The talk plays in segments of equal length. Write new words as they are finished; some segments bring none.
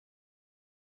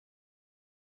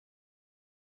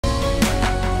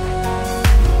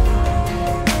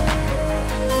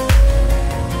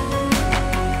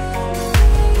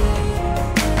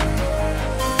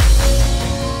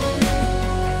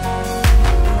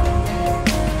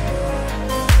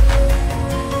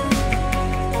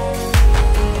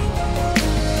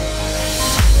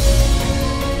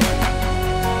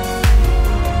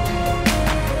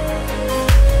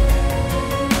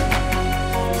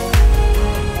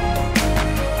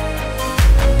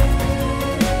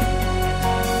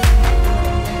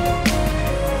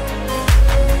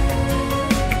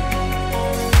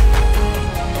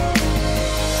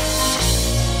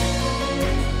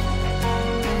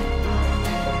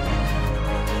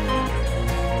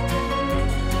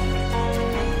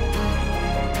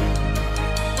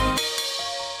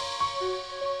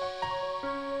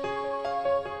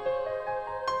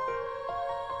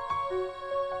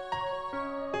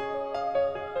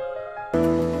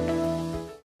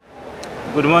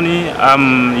Good morning.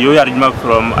 I'm Rajamahendravaram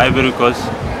from Ivory Coast.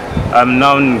 I'm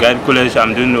now in GIET College.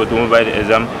 I'm doing automobile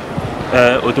exam,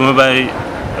 automobile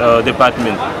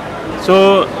department.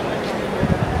 So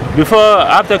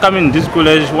after coming to this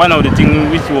college, one of the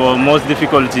things which was most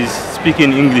difficult is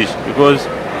speaking English, because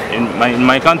in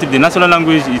my country the national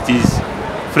language it is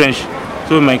French.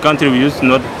 So in my country we used to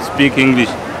not speak English.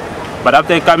 But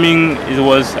after coming,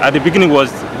 at the beginning it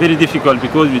was very difficult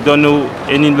because we don't know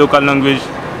any local language.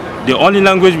 The only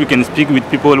language we can speak with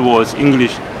people was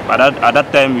English. But at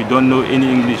that time we don't know any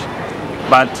English.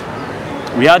 But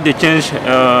we had the change.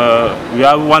 We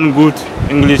have one good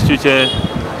English teacher,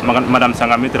 Madam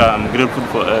Sangamitra. I'm grateful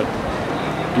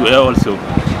to her also,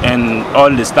 and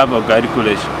all the staff of GIET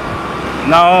College.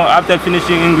 Now after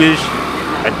finishing English,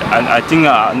 I think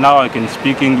now I can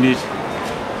speak English.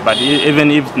 But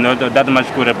even if not that much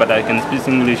correct, but I can speak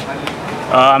English.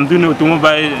 I'm doing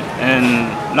automobile,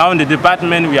 and now in the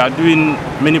department we are doing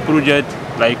many projects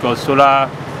like solar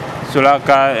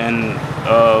car and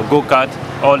go-kart.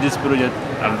 All these projects,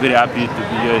 I'm very happy to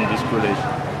be here in this college.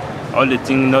 All the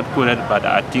things not correct, but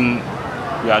I think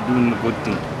we are doing good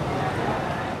things.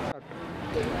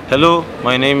 Hello,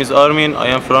 my name is Armin. I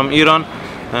am from Iran.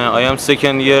 I am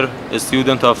second year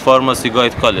student of Pharmacy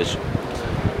GIET College.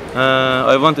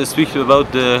 I want to speak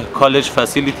about the college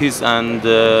facilities and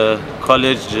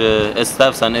college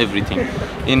staffs and everything.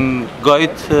 In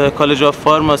GIET College of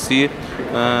Pharmacy,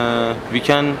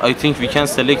 I think we can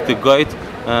select the GIET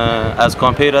as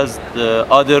compared as the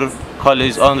other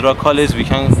colleges. Andhra college, we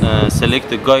can select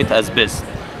the GIET as best.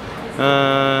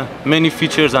 Many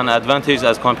features and advantages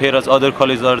as compared as other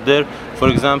colleges are there. For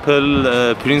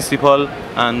example, principal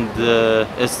and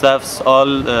staffs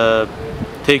all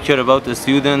take care about the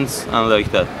students and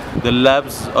like that. The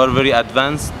labs are very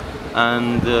advanced,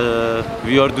 and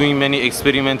we are doing many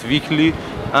experiments weekly,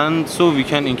 and so we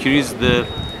can increase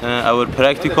our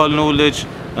practical knowledge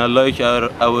like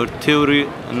our theory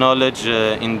knowledge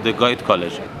in the GIET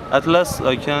College. At last,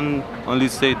 I can only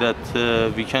say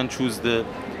that we can choose the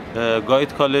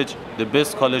GIET College, the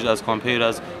best college as compared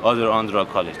as other Andhra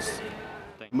colleges.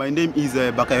 My name is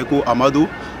Bakayoko Amadou.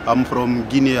 I'm from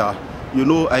Guinea. You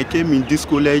know, I came in this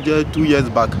college 2 years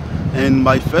back, and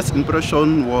my first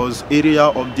impression was area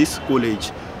of this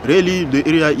college. Really, the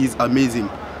area is amazing.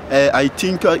 I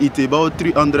think it's about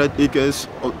 300 acres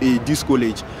of this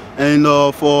college. And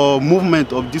for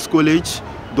movement of this college,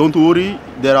 don't worry,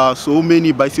 there are so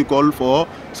many bicycles for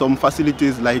some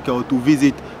facilities like to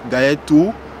visit GIET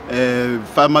 2,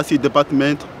 pharmacy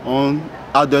department, on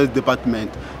other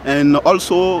department. And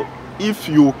also, if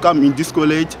you come in this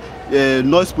college,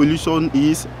 noise pollution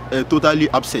is totally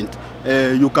absent.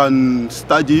 You can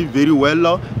study very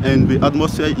well, and the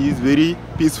atmosphere is very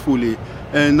peacefully.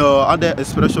 And other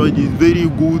expression is very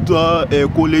good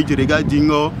college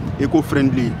regarding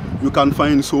eco-friendly. You can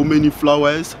find so many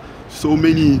flowers, so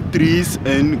many trees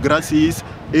and grasses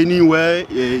anywhere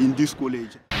in this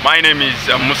college. My name is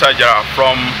Musa Jara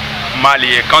from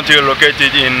Mali, a country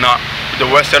located in the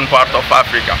western part of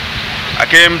Africa. I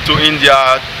came to India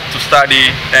to study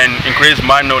and increase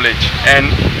my knowledge, and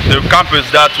the campus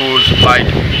that was like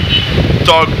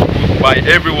talked by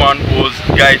everyone was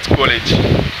GIET College,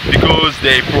 because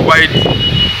they provide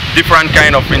different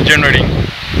kind of engineering,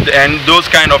 and those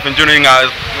kind of engineering are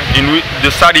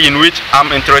the study in which I'm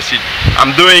interested.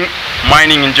 I'm doing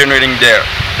mining engineering there.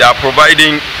 They are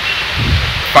providing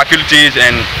faculties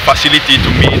and facility to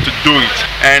me to do it,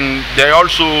 and they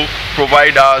also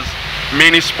provide us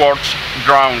many sports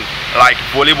ground, like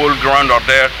volleyball ground are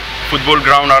there, football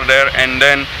ground are there, and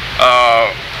then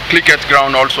cricket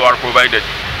ground also are provided.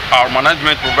 Our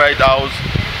management provide us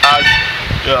as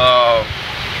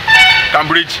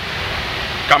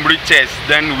Cambridge test.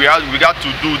 Then we got to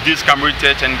do this Cambridge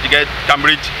test and to get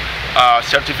Cambridge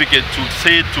certificate to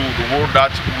say to the world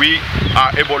that we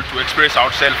are able to express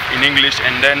ourselves in English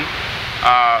and then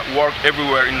work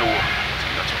everywhere in the world.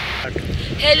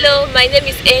 Hello, my name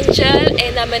is Angel,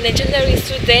 and I'm an engineering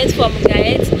student from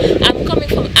GIET. I'm coming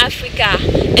from Africa,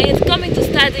 and coming to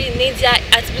study in India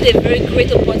has been a very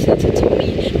great opportunity to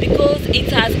me, because it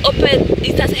has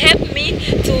helped me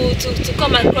to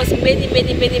come across many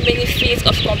fields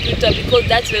of computer, because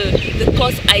that's the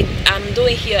course I'm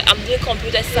doing here. I'm doing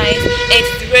computer science, and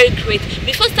it's very great.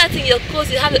 Before starting your course,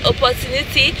 you have the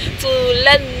opportunity to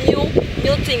learn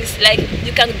new things, like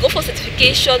you can go for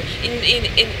certification in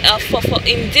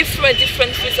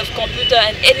different fields of computer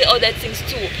and any other things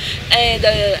too. And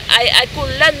I could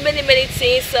learn many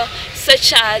things,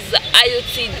 such as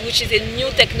IoT, which is a new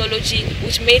technology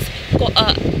which makes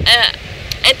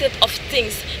Internet of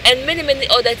Things, and many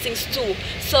other things too.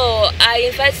 So I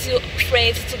invite you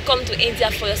friends to come to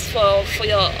India for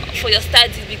your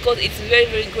studies, because it's very,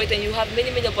 very great and you have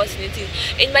many opportunities.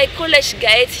 In my college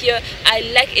GIET here, I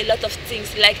like a lot of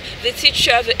things, like the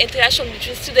teacher, the interaction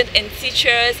between students and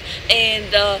teachers, and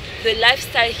the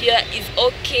lifestyle here is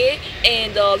okay,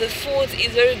 and the food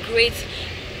is very great.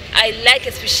 I like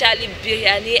especially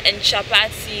biryani and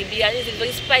chapati. Biryani is a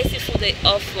very spicy food they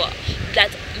offer that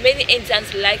many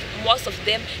Indians like, most of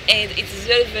them, and it is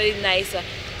very, very nice.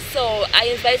 So I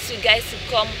invite you guys to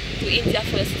come to India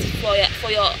for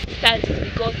your studies,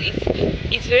 because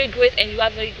it's very great and you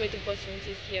have very great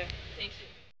opportunities here.